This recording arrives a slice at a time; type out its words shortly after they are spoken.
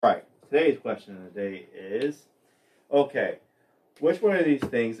today's question of the day is, okay, which one of these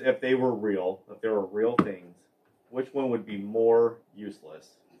things, if they were real things, which one would be more useless?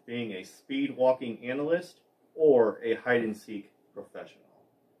 Being a speed walking analyst or a hide and seek professional?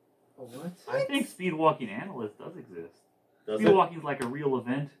 What? I think speed walking analyst does exist. Does Speed it? walking is like a real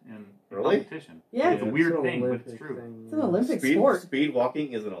event in Really? competition. Yeah. It's a weird thing, but it's true. It's an Olympic Speed, sport. speed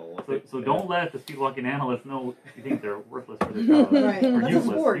walking is an Olympic. So don't let the speed walking analyst know you think they're worthless for their job. Right. Or That's a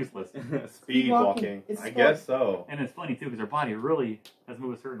sport. useless. Speed walking. It's a I sport. guess so. And it's funny too because their body really has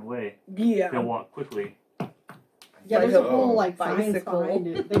moved a certain way. Yeah. They'll walk quickly. Yeah, there's a whole Like a science bicycle. behind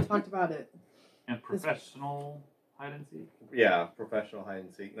it. They talked about it. And professional hide and seek. Yeah, professional hide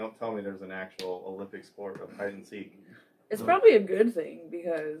and seek. Don't tell me there's an actual Olympic sport of hide and seek. It's probably a good thing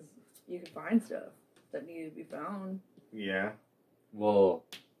because you can find stuff that need to be found. Yeah. Well,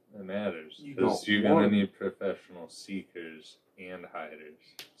 it matters You because don't you're gonna want- need professional seekers and hiders.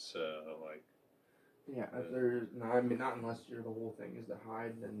 So, like, Yeah, if there's no, I mean, not unless your the whole thing is to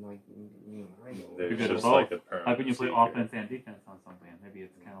hide, then like you hide. there's good at just both. like a permanent Like when you play seeker. offense and defense on something, maybe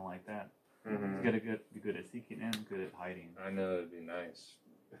it's kind of like that. Mm-hmm. You gotta be good at seeking and good at hiding. I know it'd be nice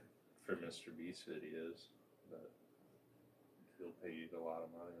for Mr. Beast videos, but he'll pay you a lot of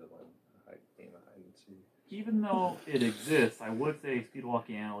money to learn how to game of hide and seek. Even though it exists, I would say speed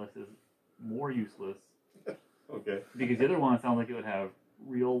walking analyst is more useless Okay. because the other one sounds like it would have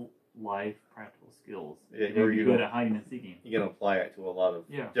real life practical skills. Yeah, It would be you good go- at hiding and seeking. You can apply it to a lot of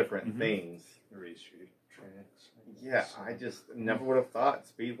Yeah. different Mhm. things. Erase your tracks. Yeah, I just never would have thought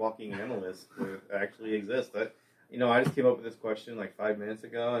speed walking analysts would actually exist. I just came up with this question like 5 minutes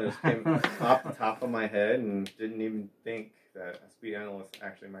ago, and it just came off the top of my head, and didn't even think that a speed analyst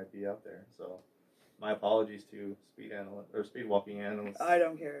actually might be out there. So, my apologies to speed walking analysts. I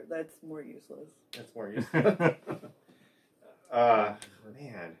don't care. That's more useless. That's more useful.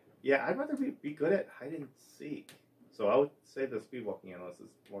 Man, yeah, I'd rather be good at hide and seek. So I would say the speed walking analyst is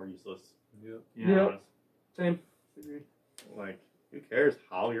more useless. Yep. Yeah. Same. Like, who cares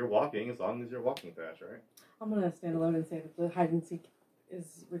how you're walking as long as you're walking fast, right? I'm gonna stand alone and say that the hide and seek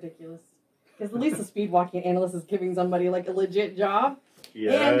is ridiculous. Because at least the speed walking analyst is giving somebody like a legit job,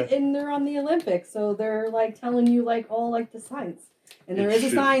 and they're on the Olympics, so they're like telling you like all like the science, and there is a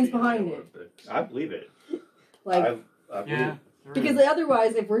science behind it. I believe it. Like I believe Yeah. it. there because is.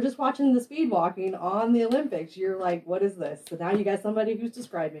 otherwise, if we're just watching the speed walking on the Olympics, you're like, what is this? So now you got somebody who's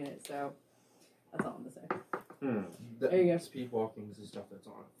describing it. So that's all I'm gonna say. There you go. Speed walking is the stuff that's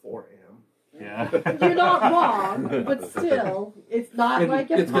on at 4 a.m. Yeah. You're not wrong, but still, it's not like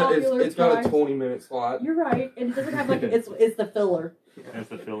a popular It's got a time. 20-minute slot. You're right, and it doesn't have like it's the filler. That's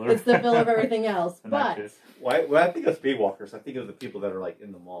the filler. It's the filler of everything else. And But that's it. When I think of speed walkers, I think of the people that are like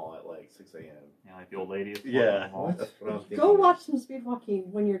in the mall at like 6 a.m. Yeah, like the old ladies. Yeah, What? that's what I'm thinking. go watch some speed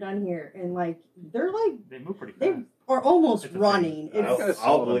walking when you're done here, and like they're like They move pretty they fast. are almost It's a running. thing. It's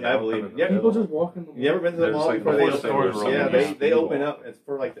I believe it. Yeah, People just walk in the You never been to the There's mall like before they before open? stores are Yeah, open, they yeah. they open up. It's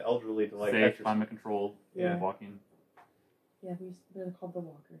for like the elderly to like Safe, exercise. climate controlled, Yeah. walking. they're called the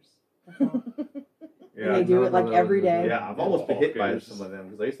walkers. That's all. Yeah, And they do it like every day. yeah. I've almost been hit by Walkers. some of them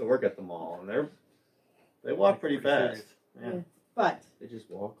because I used to work at the mall, and they walk pretty fast. Yeah. But They just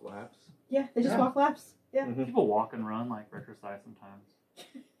walk laps. yeah, they just Yeah. walk laps. Yeah. Mhm. People walk and run like for exercise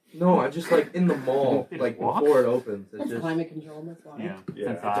sometimes. No, I just like in the mall, They like just walk? before it opens. It's That's just climate control. That's why. Yeah,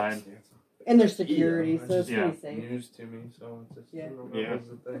 Yeah. inside. And there's security, Yeah, so it's yeah. pretty safe. news to me, so it's just Yeah. Yeah.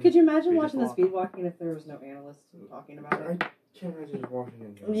 Could you imagine They watching the just walk. speed walking if there was no analyst talking about it? Can't imagine just walking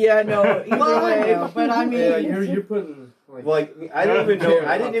in. Yeah, no. Either Well, I way. know, but I mean, Yeah, you're putting like. Well, like I didn't even know.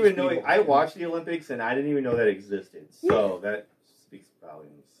 I didn't even know. Speed I walking. watched the Olympics, and I didn't even know that existed. So that speaks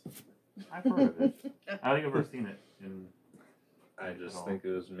volumes. I've heard of it. I don't think I've ever seen it. I just think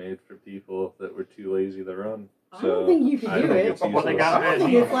it was made for people that were too lazy to run. I don't think you could I do think it. it's Well, they useless. got I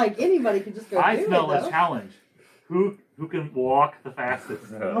think it's like anybody could just go I do smell it, a though. challenge. Who can walk the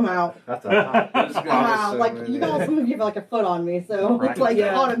fastest? I'm out. That's a Just I'm gotta out. sit Like in you there. got some of you have like a foot on me, so Right. it's like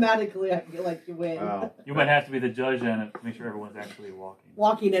Yeah. automatically I feel like you win. wow. You might have to be the judge then to make sure everyone's actually walking.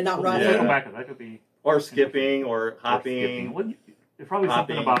 Walking and not running. Yeah, Yeah. go back. That could be Or skipping, or or hopping. skipping. What- There's probably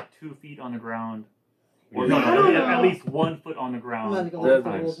something Hopping. about 2 feet on the ground. Or Yeah. no, I don't at know. least 1 foot on the I'm ground. gonna go all look the at the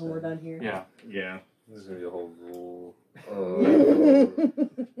time. rules when we're done here. Yeah. Yeah. This is gonna be a whole rule.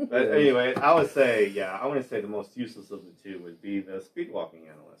 But anyway, I would say, I want to say the most useless of the two would be the speed walking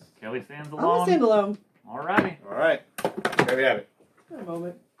analyst. Kelly stands I'm gonna alone. stand alone. Alrighty. All right, there we have it. For a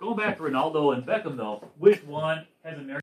moment. Going back to Ronaldo and Beckham though, which one has American